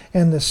prophets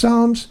and the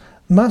Psalms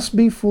must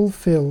be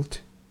fulfilled."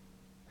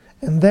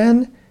 And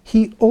then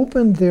he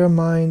opened their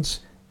minds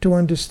to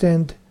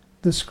understand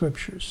the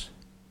scriptures.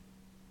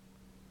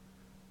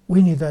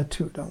 We need that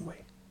too, don't we?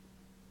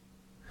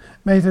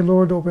 May the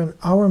Lord open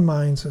our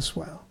minds as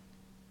well,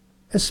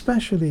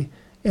 especially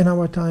in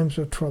our times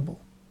of trouble,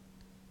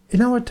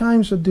 in our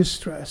times of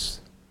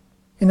distress,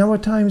 in our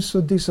times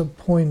of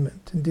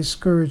disappointment and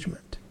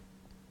discouragement.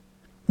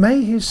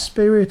 May his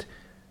Spirit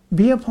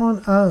be upon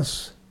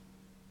us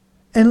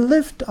and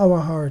lift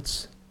our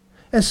hearts,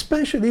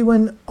 especially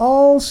when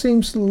all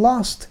seems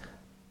lost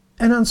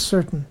and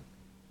uncertain.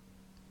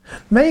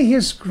 May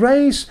his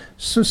grace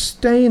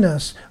sustain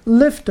us,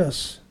 lift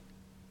us,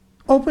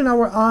 open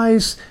our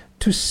eyes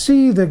to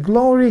see the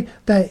glory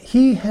that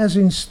he has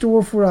in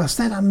store for us,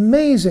 that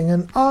amazing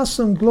and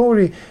awesome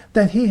glory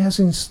that he has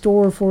in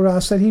store for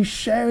us, that he's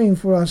sharing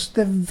for us,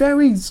 the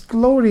very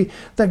glory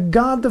that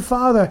God the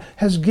Father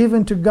has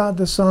given to God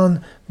the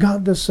Son.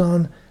 God the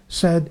Son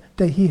said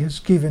that he has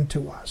given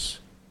to us.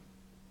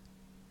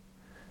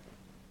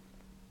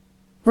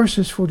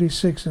 Verses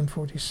 46 and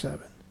 47.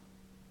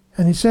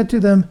 And he said to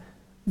them,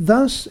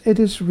 "Thus it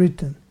is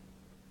written,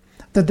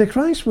 that the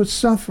Christ would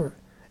suffer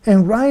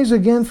and rise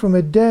again from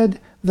the dead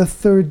the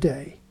third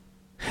day,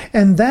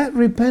 and that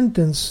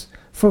repentance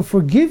for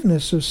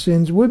forgiveness of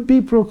sins would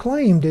be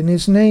proclaimed in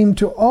his name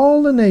to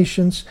all the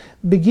nations,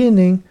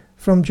 beginning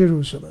from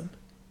Jerusalem."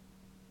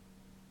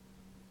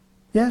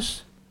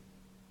 Yes,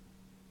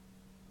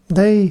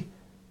 they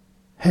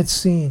had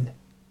seen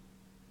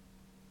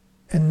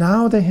And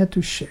now they had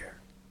to share.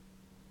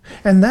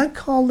 And that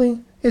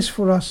calling is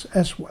for us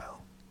as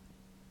well.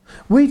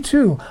 We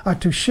too are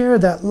to share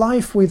that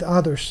life with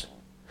others.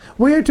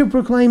 We are to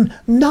proclaim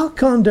not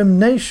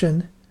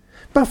condemnation,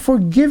 but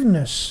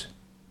forgiveness.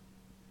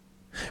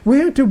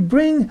 We are to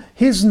bring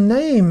His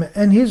name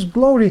and His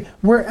glory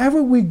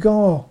wherever we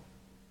go,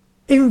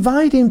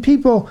 inviting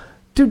people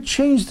to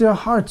change their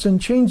hearts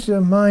and change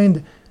their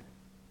mind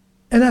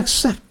and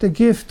accept the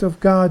gift of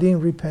God in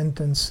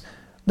repentance,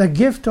 the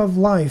gift of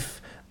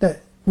life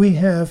that we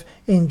have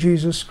in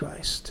Jesus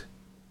Christ.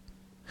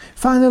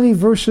 Finally,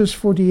 verses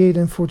 48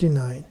 and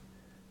 49.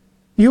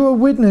 You are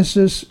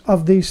witnesses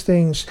of these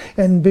things,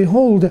 and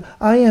behold,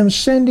 I am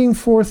sending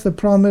forth the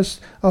promise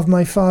of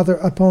my Father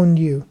upon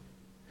you.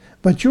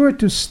 But you are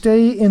to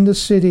stay in the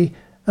city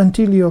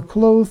until you are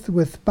clothed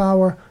with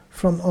power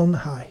from on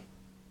high.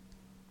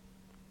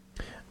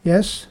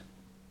 Yes,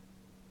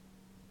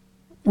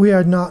 we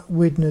are not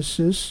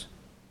witnesses,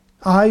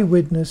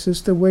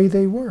 eyewitnesses the way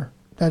they were.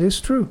 That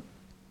is true.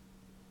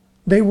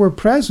 They were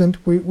present,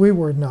 we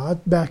were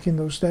not back in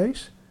those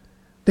days.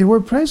 They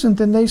were present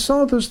and they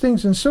saw those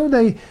things, and so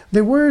they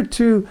were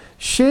to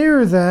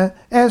share that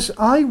as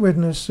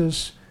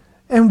eyewitnesses.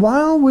 And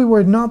while we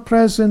were not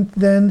present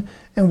then,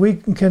 and we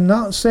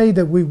cannot say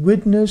that we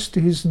witnessed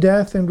His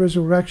death and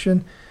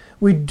resurrection,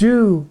 we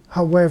do,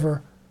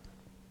 however,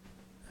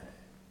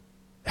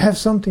 have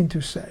something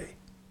to say.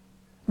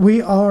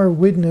 We are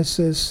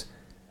witnesses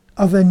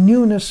of the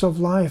newness of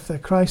life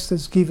that Christ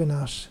has given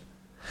us.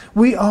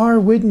 We are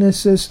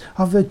witnesses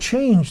of the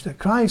change that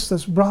Christ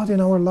has brought in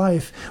our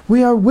life.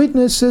 We are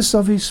witnesses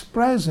of His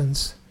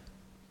presence,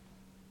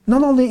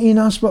 not only in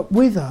us, but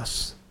with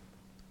us.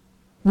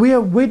 We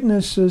are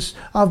witnesses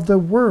of the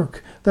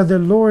work that the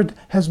Lord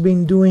has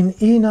been doing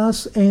in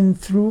us and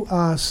through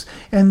us.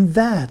 And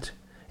that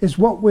is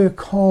what we're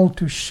called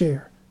to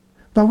share.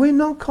 But we're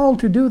not called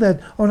to do that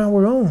on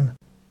our own.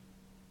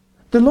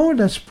 The Lord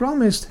has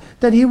promised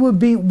that He will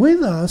be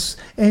with us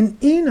and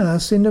in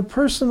us in the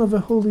person of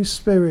the Holy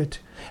Spirit.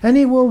 And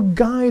He will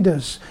guide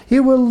us. He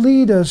will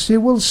lead us. He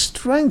will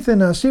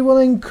strengthen us. He will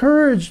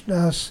encourage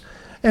us.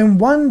 And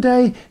one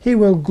day He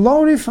will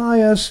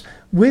glorify us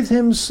with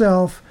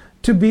Himself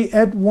to be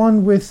at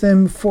one with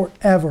Him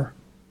forever.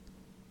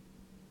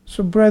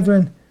 So,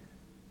 brethren,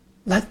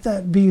 let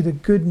that be the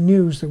good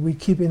news that we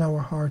keep in our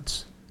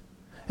hearts.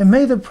 And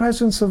may the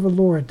presence of the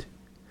Lord,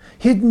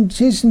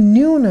 His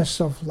newness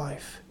of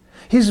life,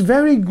 His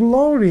very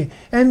glory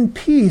and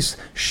peace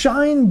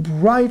shine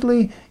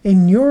brightly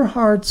in your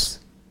hearts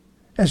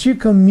as you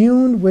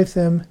commune with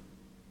Him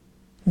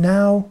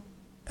now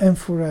and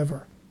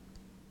forever.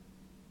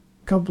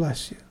 God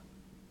bless you.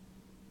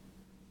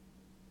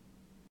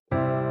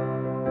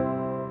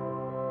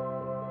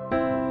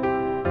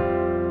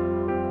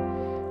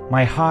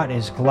 My heart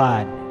is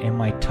glad and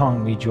my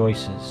tongue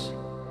rejoices.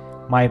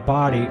 My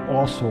body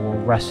also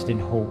will rest in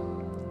hope,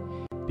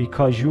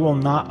 because you will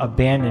not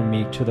abandon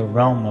me to the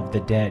realm of the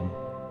dead.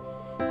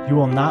 You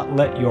will not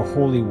let your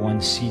Holy One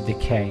see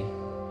decay.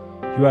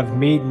 You have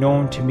made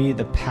known to me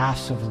the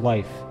paths of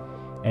life,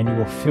 and you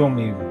will fill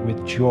me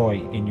with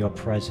joy in your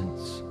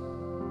presence.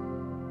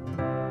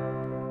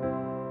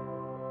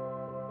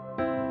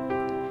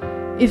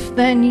 If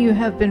then you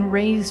have been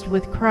raised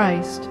with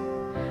Christ,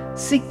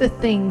 seek the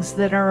things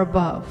that are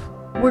above,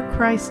 where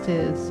Christ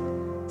is,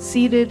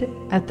 seated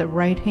at the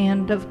right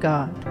hand of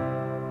God.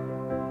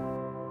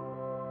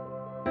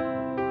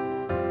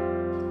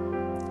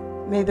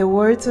 May the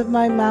words of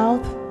my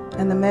mouth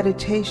and the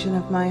meditation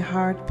of my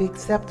heart be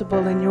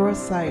acceptable in your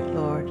sight,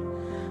 Lord,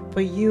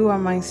 for you are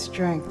my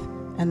strength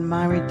and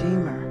my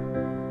Redeemer.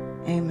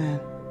 Amen.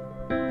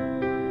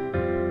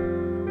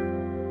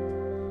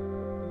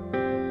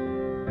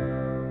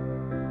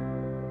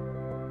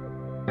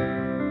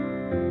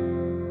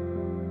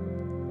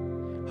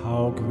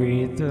 How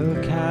great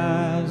the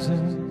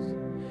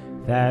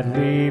chasm that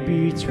lay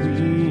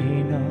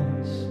between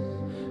us,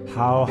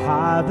 how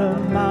high the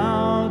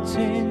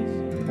mountain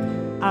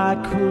I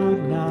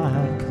could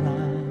not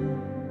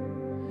climb.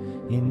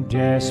 In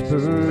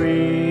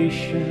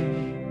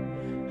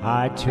desperation,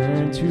 I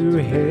turned to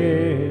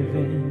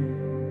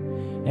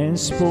heaven and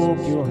spoke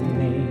your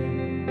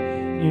name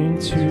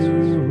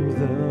into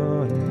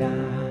the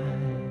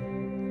night.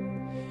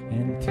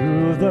 And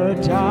through the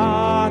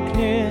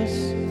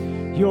darkness,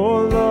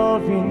 your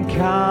loving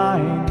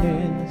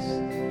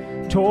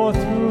kindness tore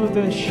through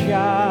the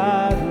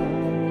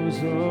shadows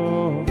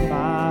of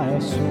my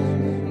soul.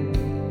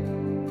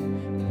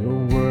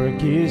 The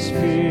work is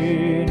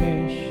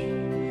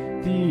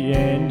finished, the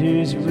end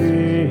is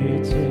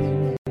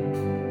written.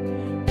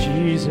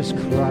 Jesus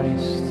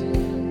Christ,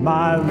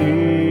 my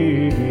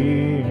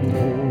living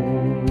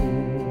hope.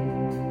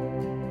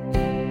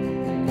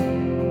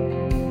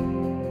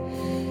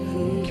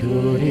 Who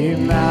could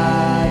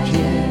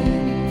imagine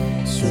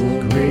so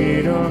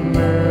great a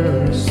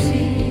mercy?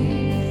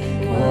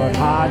 What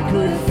heart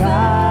could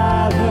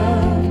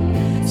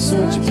fathom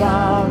such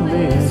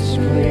boundless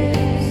grace?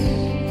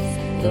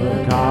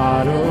 The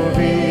God of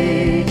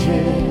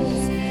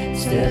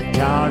ages stepped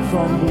down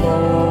from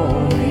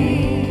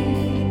glory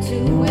to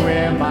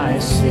wear my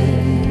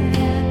sin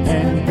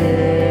and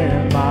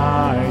bear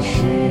my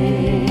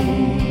shame.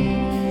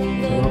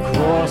 The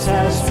cross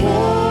has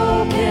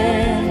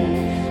spoken,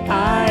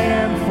 I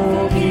am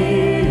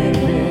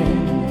forgiven.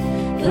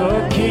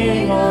 The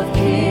King of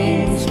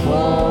Kings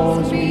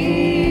calls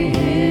me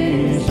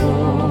his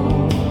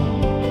own.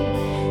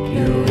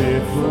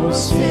 Beautiful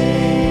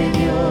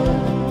Savior,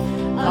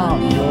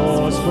 I'm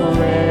yours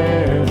forever.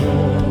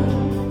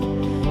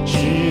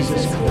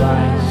 Jesus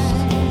Christ,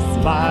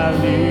 my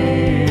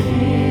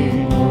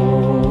living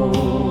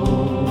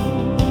hope.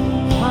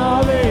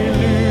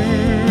 Hallelujah,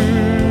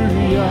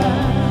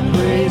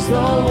 praise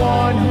the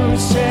one who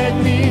set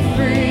me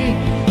free.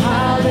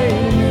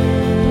 Hallelujah,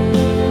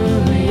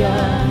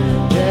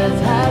 death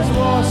has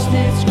lost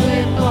its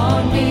grip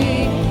on me.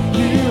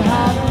 You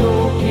have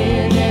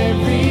broken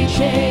every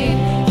chain.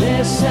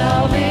 There's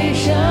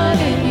salvation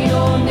in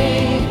your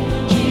name,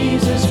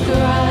 Jesus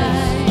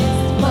Christ,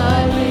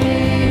 my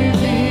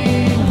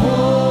living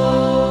hope.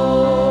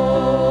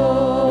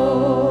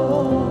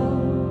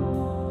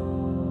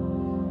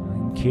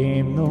 And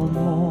came the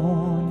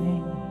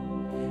morning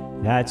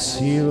that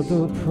sealed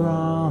the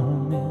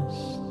promise.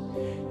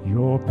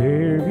 Your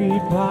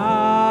buried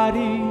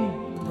body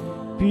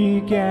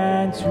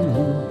began to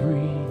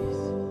breathe.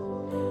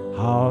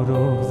 Out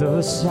of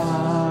the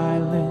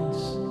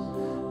silence,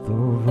 the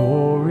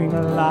roaring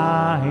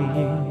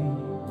lion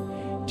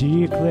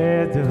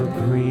declared the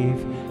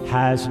grave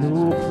has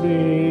no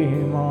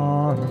claim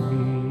on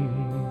me.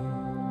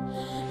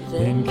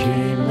 Then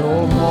came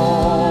the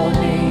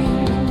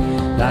morning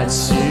that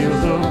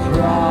sealed the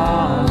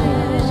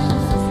promise.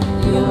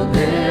 Your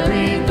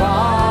buried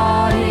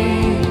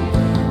body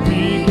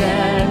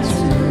began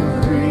to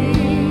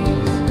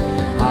breathe.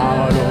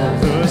 Out of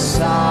the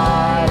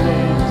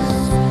silence,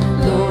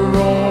 the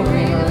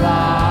roaring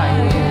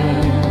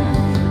lion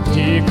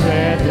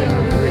declared the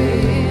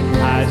grave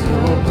has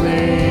no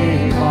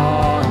claim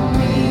on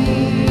me.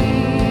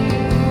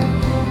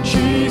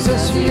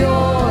 Jesus,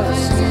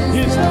 yours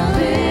is the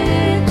victory.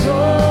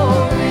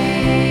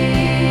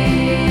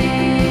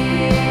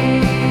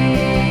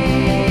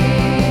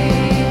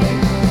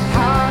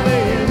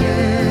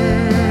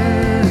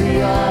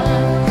 Hallelujah,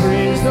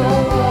 praise the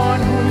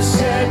one who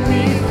set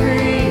me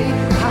free.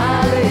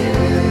 Hallelujah,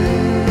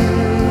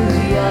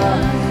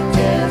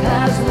 death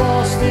has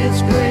lost its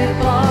grip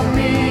on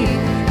me.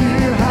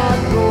 You have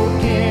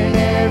broken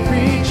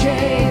every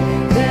chain.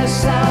 There's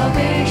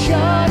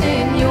salvation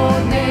in your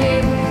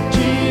name,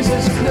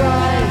 Jesus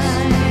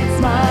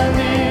Christ, my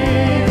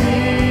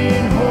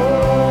living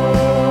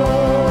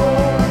hope.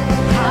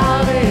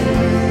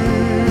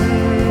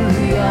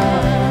 Hallelujah,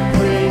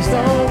 praise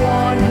the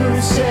one who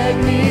set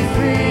me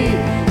free.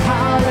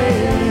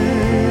 Hallelujah,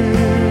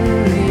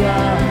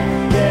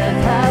 death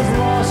has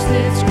lost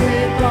its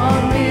grip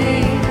on me.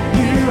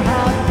 You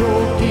have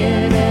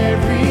broken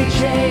every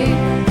chain.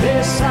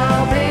 There's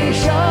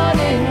salvation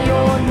in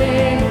your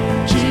name,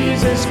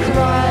 Jesus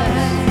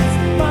Christ,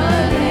 my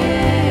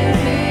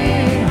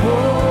living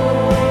hope.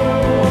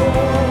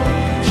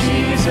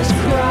 Jesus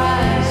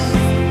Christ,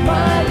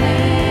 my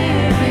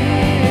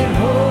living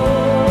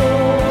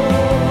hope.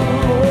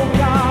 Oh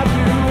God,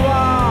 you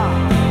are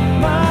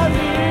my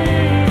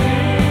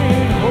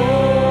living hope.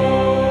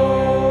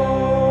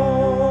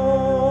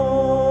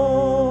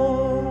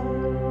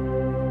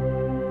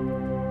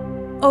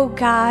 O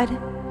God,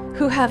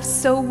 who have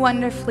so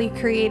wonderfully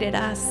created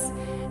us,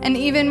 and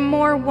even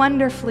more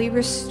wonderfully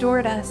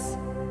restored us,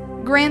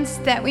 grant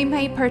that we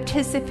may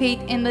participate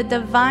in the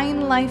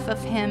divine life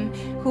of him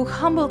who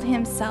humbled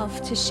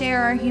himself to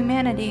share our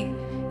humanity,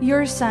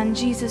 your Son,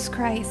 Jesus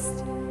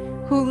Christ,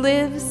 who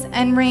lives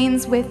and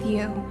reigns with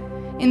you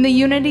in the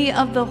unity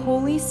of the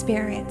Holy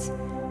Spirit,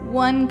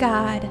 one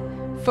God,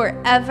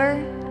 forever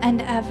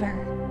and ever.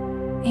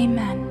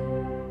 Amen.